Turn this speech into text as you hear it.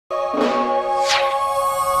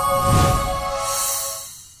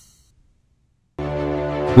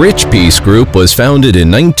Rich Peace Group was founded in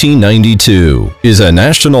 1992, is a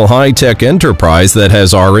national high-tech enterprise that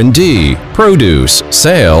has R&D, produce,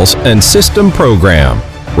 sales, and system program.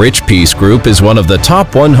 Rich Peace Group is one of the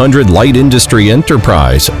top 100 light industry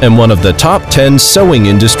enterprise and one of the top 10 sewing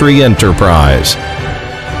industry enterprise.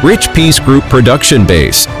 Rich Peace Group production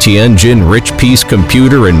base, Tianjin Rich Peace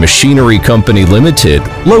Computer and Machinery Company Limited,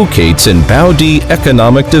 locates in Baodi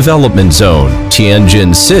Economic Development Zone,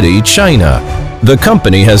 Tianjin City, China. The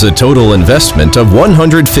company has a total investment of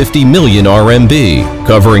 150 million RMB,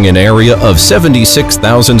 covering an area of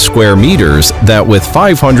 76,000 square meters that with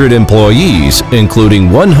 500 employees, including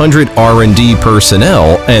 100 R&D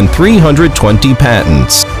personnel and 320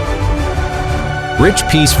 patents. Rich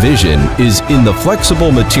Peace vision is in the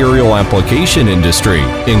flexible material application industry,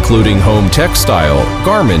 including home textile,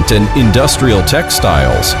 garment and industrial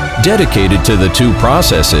textiles, dedicated to the two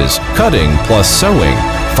processes, cutting plus sewing,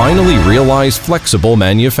 finally realize flexible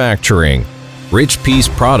manufacturing. Rich Peace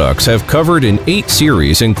products have covered in 8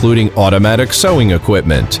 series including automatic sewing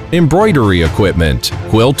equipment, embroidery equipment,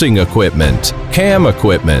 quilting equipment, cam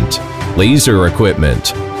equipment, laser equipment,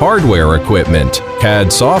 hardware equipment,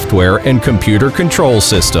 CAD software and computer control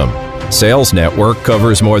system. Sales network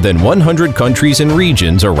covers more than 100 countries and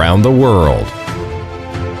regions around the world.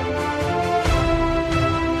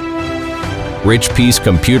 Rich Peace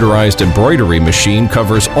computerized embroidery machine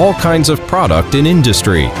covers all kinds of product in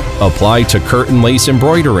industry, applied to curtain lace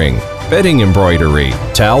embroidering, bedding embroidery,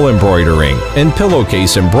 towel embroidering, and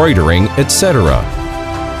pillowcase embroidering, etc.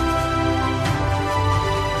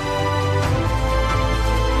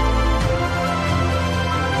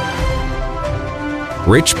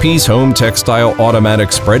 Rich Peace Home Textile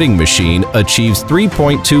Automatic Spreading Machine achieves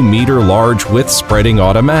 3.2 meter large width spreading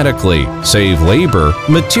automatically, save labor,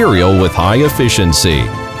 material with high efficiency.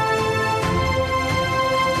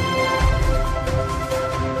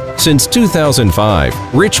 Since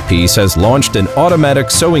 2005, Rich Peace has launched an automatic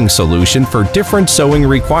sewing solution for different sewing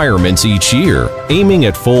requirements each year, aiming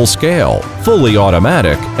at full scale, fully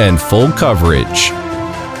automatic, and full coverage.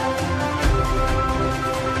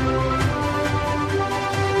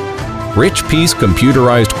 Rich Peace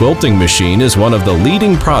computerized quilting machine is one of the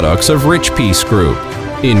leading products of Rich Peace Group.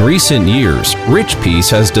 In recent years, Rich Peace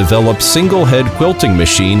has developed single-head quilting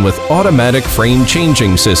machine with automatic frame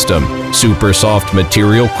changing system, super soft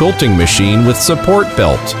material quilting machine with support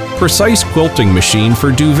belt, precise quilting machine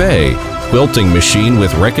for duvet, quilting machine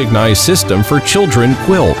with recognized system for children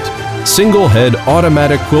quilt, single-head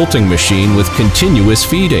automatic quilting machine with continuous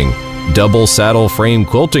feeding, double saddle frame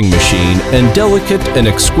quilting machine, and delicate and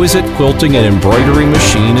exquisite quilting and embroidery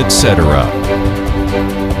machine, etc.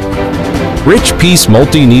 Rich Peace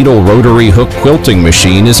Multi-Needle Rotary Hook Quilting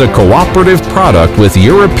Machine is a cooperative product with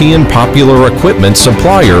European popular equipment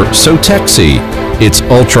supplier Sotexi. Its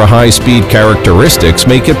ultra-high-speed characteristics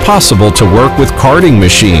make it possible to work with carding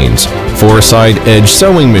machines, four-side edge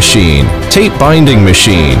sewing machine, tape binding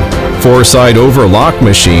machine, four-side overlock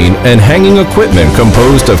machine, and hanging equipment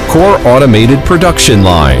composed of core automated production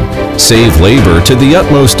line. Save labor to the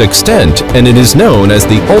utmost extent, and it is known as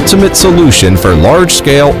the ultimate solution for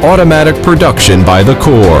large-scale automatic production by the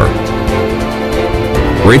core.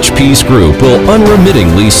 Rich Peace Group will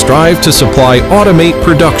unremittingly strive to supply automate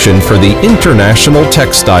production for the international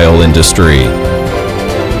textile industry.